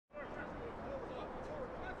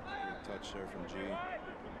touch there from G.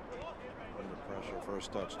 Under pressure,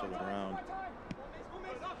 first touch to the ground.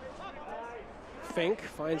 Fink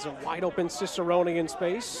finds a wide open Cicerone in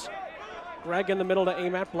space. Greg in the middle to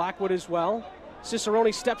aim at, Blackwood as well.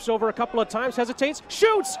 Cicerone steps over a couple of times, hesitates,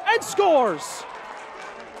 shoots, and scores!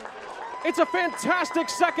 It's a fantastic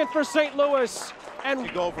second for St. Louis. And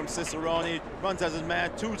you go from Cicerone, runs as his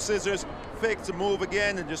man, two scissors, fakes the move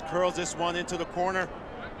again, and just curls this one into the corner.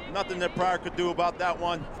 Nothing that Pryor could do about that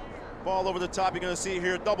one. Ball over the top, you're gonna see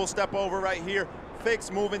here, double step over right here.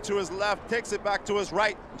 Fakes moving to his left, takes it back to his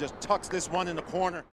right, and just tucks this one in the corner.